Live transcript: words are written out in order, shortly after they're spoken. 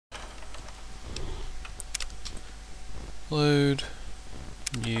Load.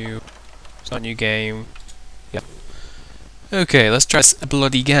 New. Start new game. Yep. Okay, let's try this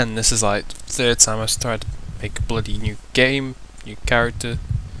bloody again. This is like third time I've tried to make a bloody new game, new character.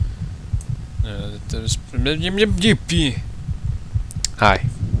 Hi,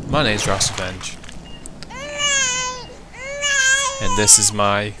 my name's Revenge, and this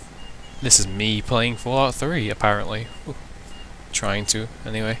is me playing Fallout 3 apparently. Ooh, trying to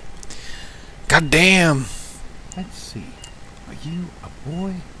anyway. God damn! Let's see. Are you a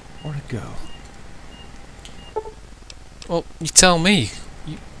boy or a girl? Well, you tell me.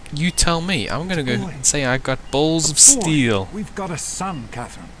 You tell me. I'm gonna go and say I got balls of steel. We've got a son,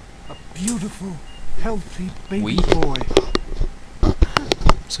 Catherine. A beautiful, healthy baby boy.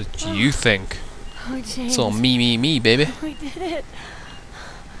 So do you think? Oh, James. It's all me, baby. We did it.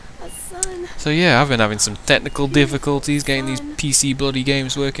 A son. So yeah, I've been having some technical difficulties getting these PC bloody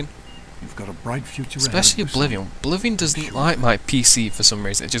games working. You've got a bright future ahead. Especially Oblivion. Oblivion doesn't like my PC for some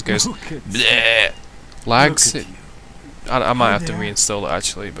reason. It just goes bleh, lags. I might have to reinstall it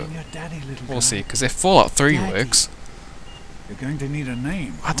actually, but we'll see. Because if Fallout 3 works, you're going to need a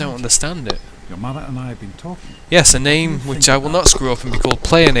name. I don't understand it. Your mother and I have been talking. Yes, a name which I will not screw up and be called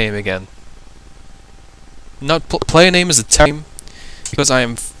player name again. Not player name is a term because I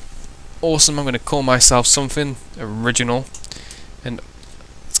am awesome. I'm going to call myself something original, and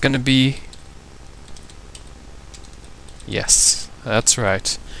it's going to be. Yes, that's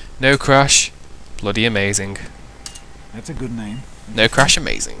right. No Crash, bloody amazing. That's a good name. No Crash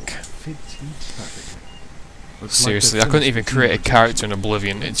amazing. Fits you perfectly. Seriously, I couldn't even create a character in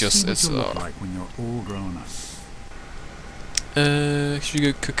Oblivion. It's like when you're all grown up. Should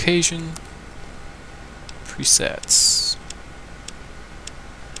we go Caucasian presets?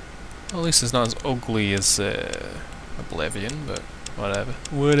 Well, at least it's not as ugly as Oblivion, but whatever.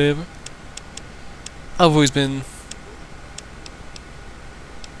 Whatever. I've always been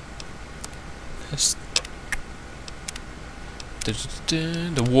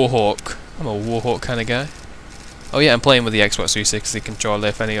the Warhawk. I'm a Warhawk kind of guy. Oh yeah, I'm playing with the Xbox 360 controller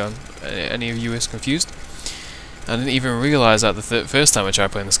if any of you is confused. I didn't even realise that the first time I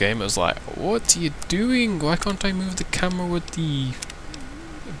tried playing this game. It was like, what are you doing? Why can't I move the camera with the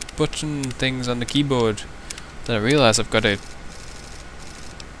button things on the keyboard? Then I realised I've got a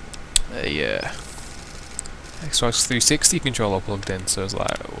Xbox 360 controller plugged in, so I was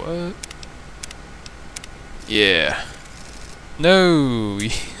like, what? Yeah. No!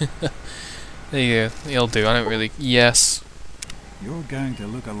 There you go. It'll do. I don't really. Yes. You're going to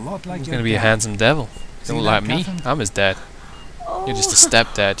look a lot like. He's going to be a handsome devil. Don't look like me. I'm his dad. Oh. You're just a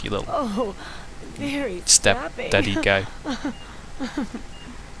stepdad, you little. Oh, very stepdaddy guy.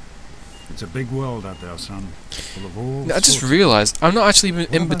 It's a big world out there, son. Full of all I just realised I'm not actually even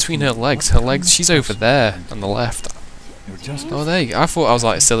in between her legs. Her legs. She's over there on the left. Oh, there you go. I thought I was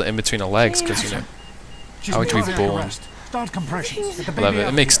like still in between her legs because you know. How would you be born? Start compression. Whatever.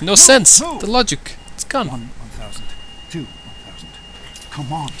 It makes no sense. The logic. It's gone. 1,000. 2,000.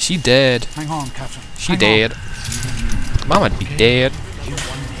 Come on. She dead. Hang on, Catherine. She dead. Mama'd be dead.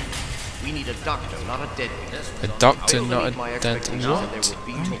 We need a doctor, not a dead. A doctor, not a dentist. What?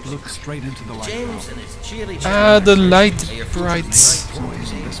 Don't look straight into the light. James and his cheerly Ah, the light brights.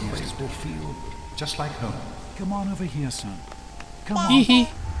 This place will feel just like home. Come on over here, son. Come on. Hee hee.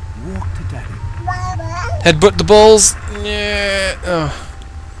 Walk to daddy. Headbutt the balls. Yeah. Oh.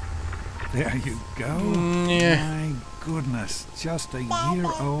 There you go. Yeah. My goodness. Just a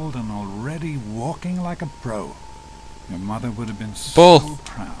year old and already walking like a pro. Your mother would have been so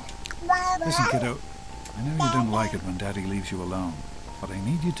proud. Listen, kiddo. I know you don't like it when Daddy leaves you alone, but I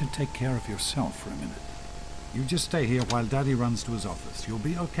need you to take care of yourself for a minute. You just stay here while Daddy runs to his office. You'll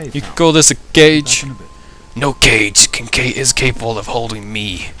be okay, You pal. could call this a cage. Back in a bit. No cage is capable of holding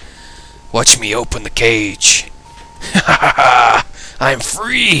me. Watch me open the cage. Ha ha ha! I'm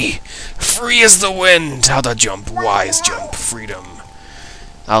free! Free as the wind! How to jump, wise jump, freedom.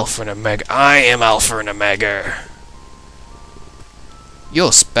 Alpha and Omega. I am Alpha and Omega.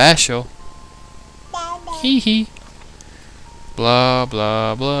 You're special. Hee hee. Blah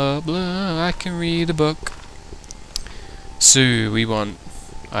blah blah blah. I can read a book. So we want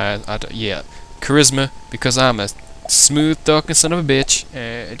yeah, charisma because I'm a smooth talking son of a bitch.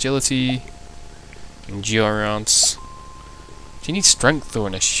 Agility, endurance. Do you need strength though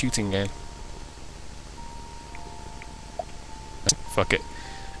in a shooting game? Fuck it.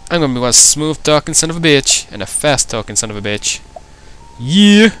 I'm gonna be one smooth talking son of a bitch and a fast talking son of a bitch.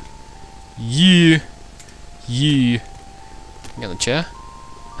 Yeah, yeah, yeah. You got the chair?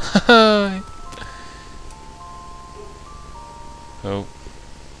 Hi. Oh.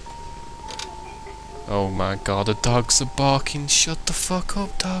 Oh my god, the dogs are barking. Shut the fuck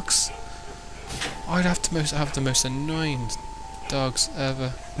up, dogs. I'd have the most annoying dogs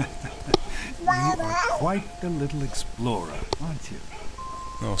ever. You are quite the little explorer, aren't you?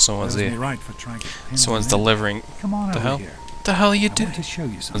 Oh, someone's Serves me here. right for trying to pin Someone's them in. delivering. Come on The over hell? here. The hell are you I doing? want to show you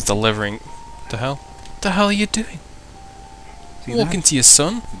Someone's something. delivering. The hell? The hell are you doing? See Walking that? to your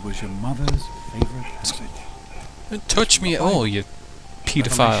son? It was your mother's favorite passage. Don't touch me at all, you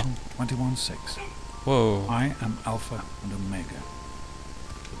pedophile. Revelation 21:6. Whoa. I am Alpha and Omega,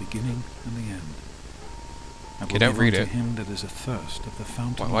 the beginning and the end. I will Okay, don't give read unto it. him that is athirst of the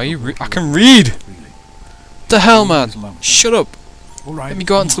fountain. Why are you of water I can of read! life freely. The hell, He man! is loved. Shut up! All right, Let me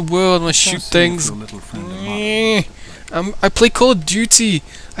go out into come the world and I on. shoot Let's see if things. your little friend Amara wants to play. I play Call of Duty.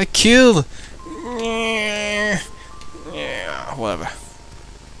 I kill. Whatever.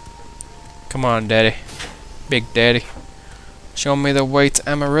 Come on, Daddy. Big Daddy. Show me the way to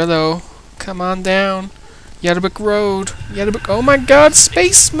Amarillo. Come on down. Yellowbrick Road. Yellowbrick. Oh my God,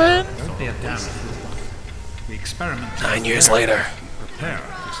 spaceman! Don't be a damn fool. The experiment. 9 years later. Prepare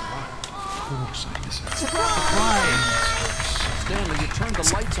to survive. Of course I miss it. Stanley, you turned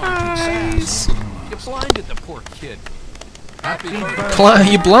the lights on too fast. You blinded the poor kid. Happy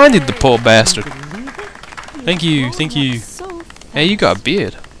birthday. You blinded the poor bastard. Thank you, thank you. So Hey, you got a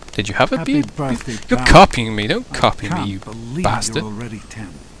beard. Did you have a Happy beard? birthday, You're pal. copying me. Don't copy I me, you can't believe bastard. you're already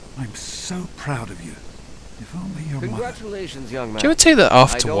 10. I'm so proud of you. If only your mother. Congratulations, young man. Do you ever take that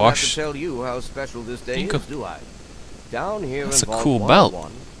off I to don't wash? have to tell you how special this day Think is, of- do I? Down here That's in a Vault cool belt.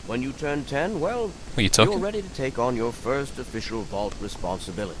 101, when you turn 10, well, What are you you're talking? ready to take on your first official vault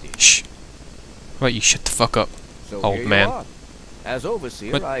responsibility. Shh. Right, you shut the fuck up. So Old here man. you are. As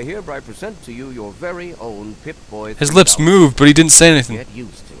overseer, What? I hereby present to you your very own Pip-Boy. His lips 3000. moved, but he didn't say anything. Get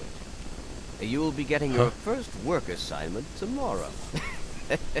used to it. You'll be getting your first work assignment tomorrow.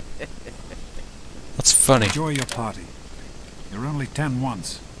 That's funny. Enjoy your party. You're only 10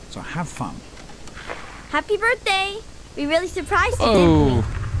 once, so have fun. Happy birthday! We really surprised you, Oh,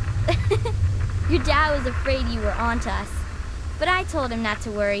 didn't we? Your dad was afraid you were onto us. But I told him not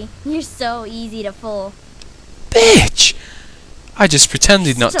to worry. You're so easy to fool. bitch! I just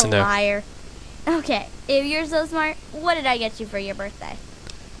pretended not Such to a know. liar. Okay, if you're so smart, what did I get you for your birthday?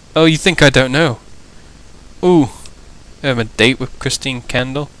 Oh, you think I don't know? Ooh, I have a date with Christine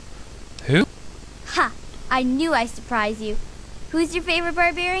Kendall. Who? Ha! I knew I surprised you. Who's your favorite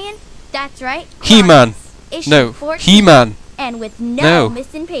barbarian? That's right. He-Man. Issue No, 14, He-Man. And with no, No.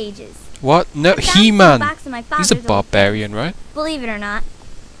 missing pages. What? No, I found it in the He-Man. box of my He's a father's old barbarian, right? Believe it or not.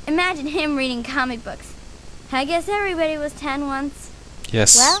 Imagine him reading comic books. I guess everybody was 10 once.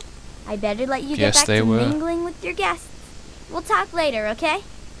 Yes. Well, I better let you get Yes, back they to were. mingling with your guests. We'll talk later, okay?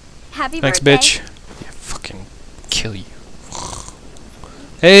 Happy Thanks, birthday. bitch. Yeah, fucking kill you.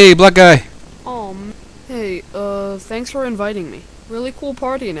 Hey, black guy. Hey, thanks for inviting me. Really cool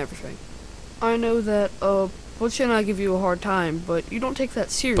party and everything. I know that, Butch and I give you a hard time, but you don't take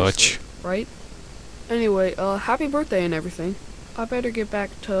that seriously, Butch. right? Anyway, happy birthday and everything. I better get back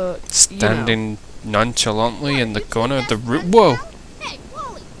to, Standing nonchalantly in the corner of the room. Whoa. Hey,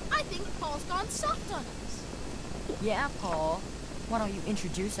 Wally, I think Paul's gone soft on us. Yeah, Paul. Why don't you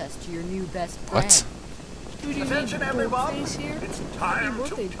introduce us to your new best friend? What? Attention, everyone! It's time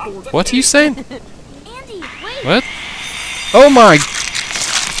to What are you saying? Andy, wait! What? Oh my!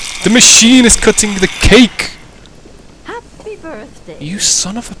 The machine is cutting the cake! Happy birthday. You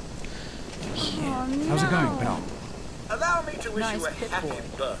son of a... Oh, no. How's it going, pal? Allow me to wish Nice you a pit happy boy.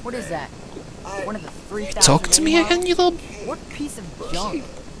 birthday. What is that? One of the 3,000 Talk to me again, you little... What piece of junk?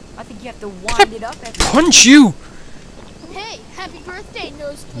 I think you have to wind it up after... Punch you! Hey, happy birthday,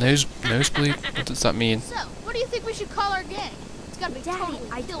 Nosebleed. Nosebleed? What does that mean? So, what do you think we should call our gang? It's gotta be Daddy,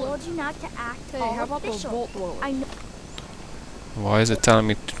 totally I killer. told you not to act Hey, all how about the official. Vault Dweller? I know. Why is it telling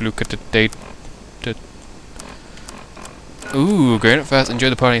me to look at the date? Ooh, going up fast, enjoy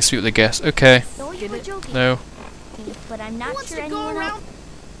the party and speak with the guests. Okay. Though you were joking, No. but I'm Who not wants sure to go anyone around? else.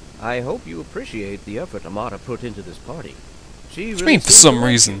 I hope you appreciate the effort Amara put into this party. She What do you really mean for seems to some like you.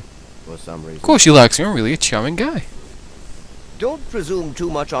 reason? For some reason. Of course she likes me, I'm really a charming guy. Don't presume too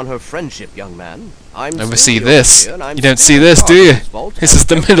much on her friendship, young man. I'm Never still see the this. overseer, and I'm You don't still see in this, charge do of you? this vault This and is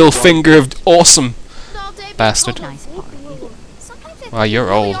the everyone middle on finger of awesome. All day, but Bastard. hold on. Nice party. Sometimes I Wow, think you're you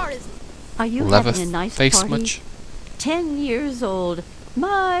really old. are, isn't it? Are you Leather having a nice face party? much? 10 years old.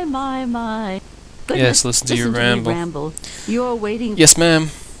 My. Yes, Goodness, listen to you me ramble. ramble. You're waiting. Yes, ma'am.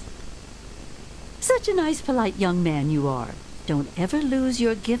 Such a nice, polite young man you are. Don't ever lose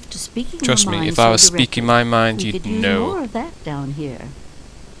your gift to speaking Trust your me, mind if I so was directly. speaking my mind, We you'd could use know. more of that down here.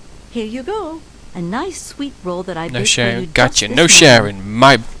 Here you go. A nice sweet roll that I No baked for you sharing. just Gotcha. this No morning. sharing.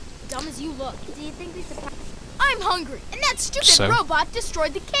 My... Dumb as you look. Do you think we hungry, and that stupid So? robot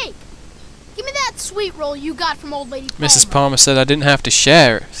destroyed the cake. Give me that sweet roll you got from old lady Palmer. Mrs. Palmer said I didn't have to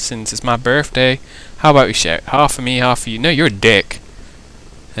share since it's my birthday. How about we share it? Half for me, half for you. No, you're a dick.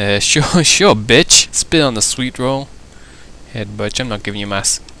 Sure, sure, bitch. Spit on the sweet roll. Head butch, I'm not giving you my...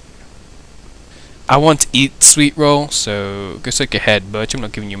 I want to eat sweet roll, so go suck your head, butch. I'm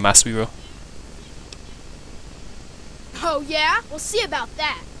not giving you my sweet roll. Oh yeah? We'll see about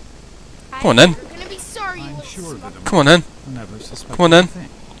that. Come on then. You're gonna be sorry you I'm little sure that Come on then. I'll never suspect Come on then. anything.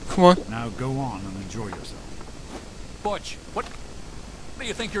 Come on. Now go on and enjoy yourself. Butch, what do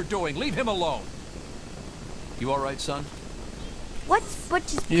you think you're doing? Leave him alone. You all right, son? What's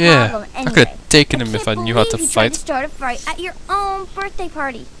Butch's Yeah, problem I anyway? could have taken him if I can't knew how to believe you tried fight. to start a fight at your own birthday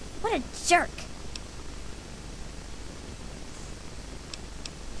party. What a jerk.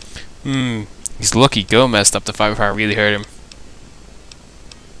 He's lucky Gomez stopped the fight before I really hurt him.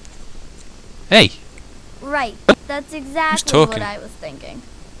 Hey, Right. That's exactly talking? what I was thinking.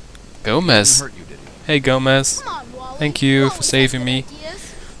 Gomez. Didn't hurt you, did he? Hey, Gomez. Come on, Wally. Thank you for always saving have me. good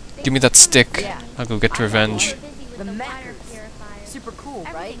ideas. Give me that stick. Yeah. I'll go get revenge. We're busy with The the water Mackers. purifier. Super cool,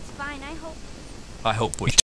 right? Everything's fine, I hope. I hope Butch